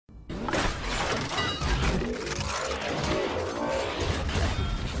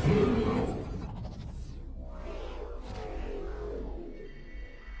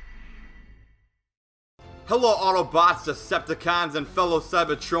Hello Autobots, Decepticons, and fellow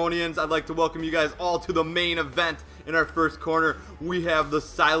Cybertronians. I'd like to welcome you guys all to the main event. In our first corner, we have the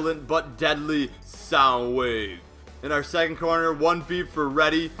silent but deadly Soundwave. In our second corner, 1 beep for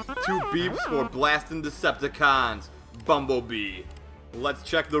ready, 2 beeps for blasting Decepticons, Bumblebee. Let's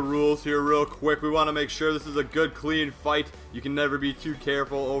check the rules here real quick. We want to make sure this is a good, clean fight. You can never be too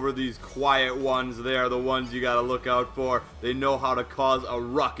careful over these quiet ones. They are the ones you got to look out for. They know how to cause a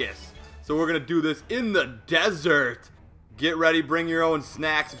ruckus. So we're going to do this in the desert. Get ready, bring your own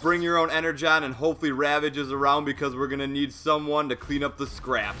snacks, bring your own Energon, and hopefully Ravage is around because we're going to need someone to clean up the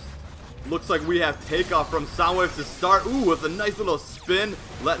scraps. Looks like we have takeoff from Soundwave to start. Ooh, with a nice little spin,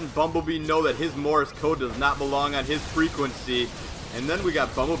 letting Bumblebee know that his Morse code does not belong on his frequency. And then we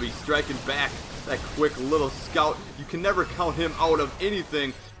got Bumblebee striking back. That quick little scout. You can never count him out of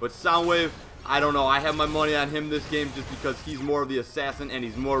anything, but Soundwave, I don't know. I have my money on him this game just because he's more of the assassin and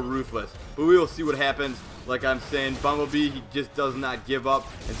he's more ruthless. But we will see what happens. Like I'm saying, Bumblebee, he just does not give up.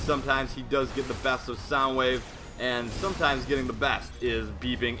 And sometimes he does get the best of Soundwave. And sometimes getting the best is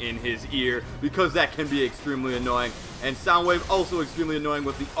beeping in his ear because that can be extremely annoying. And Soundwave also extremely annoying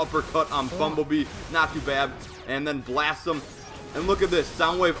with the uppercut on Bumblebee. Not too bad. And then blast him. And look at this,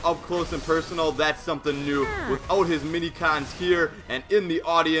 Soundwave up close and personal. That's something new. Without his mini-cons here and in the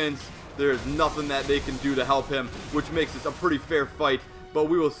audience, there's nothing that they can do to help him, which makes this a pretty fair fight. But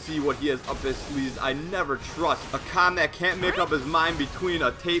we will see what he has up his sleeves. I never trust a con that can't make up his mind between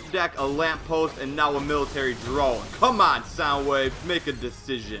a tape deck, a lamppost, and now a military drone. Come on, Soundwave, make a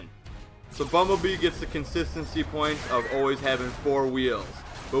decision. So Bumblebee gets the consistency points of always having 4 wheels.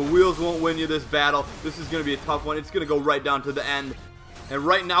 But wheels won't win you this battle. This is going to be a tough one. It's going to go right down to the end. And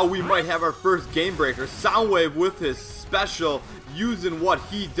right now we might have our first game breaker. Soundwave with his special, using what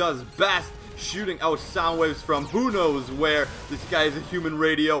he does best, shooting out Soundwaves from who knows where. This guy is a human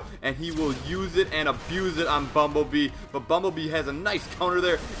radio, and he will use it and abuse it on Bumblebee. But Bumblebee has a nice counter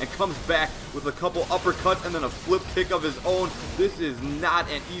there and comes back with a couple uppercuts and then a flip kick of his own. This is not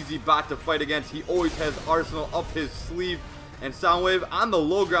an easy bot to fight against. He always has Arsenal up his sleeve. And Soundwave on the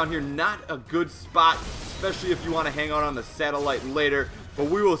low ground here, not a good spot, especially if you want to hang out on the satellite later. But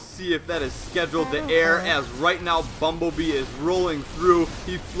we will see if that is scheduled to air, as right now Bumblebee is rolling through.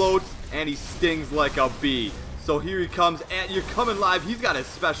 He floats and he stings like a bee. So here he comes, and you're coming live. He's got his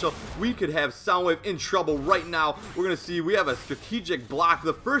special. We could have Soundwave in trouble right now. We're going to see we have a strategic block.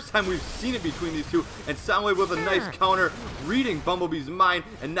 The first time we've seen it between these two. And Soundwave with a nice counter, reading Bumblebee's mind.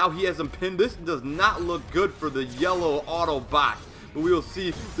 And now he has him pinned. This does not look good for the yellow Autobot. But we will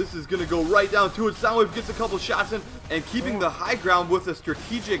see. This is going to go right down to it. Soundwave gets a couple shots in and keeping the high ground with a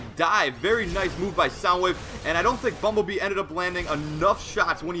strategic dive. Very nice move by Soundwave. And I don't think Bumblebee ended up landing enough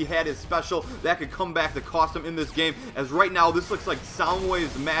shots when he had his special that could come back to cost him in this game. As right now, this looks like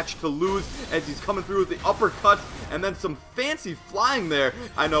Soundwave's match to lose as he's coming through with the uppercuts and then some fancy flying there.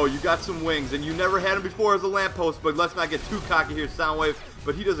 I know, you got some wings and you never had him before as a lamppost, but let's not get too cocky here, Soundwave.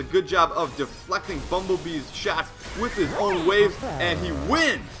 But he does a good job of deflecting Bumblebee's shots with his own waves, and he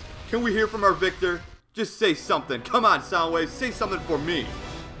wins! Can we hear from our victor? Just say something. Come on, Soundwave, say something for me.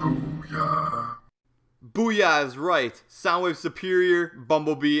 Booyah! Booyah is right. Soundwave superior,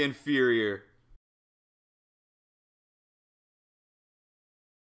 Bumblebee inferior.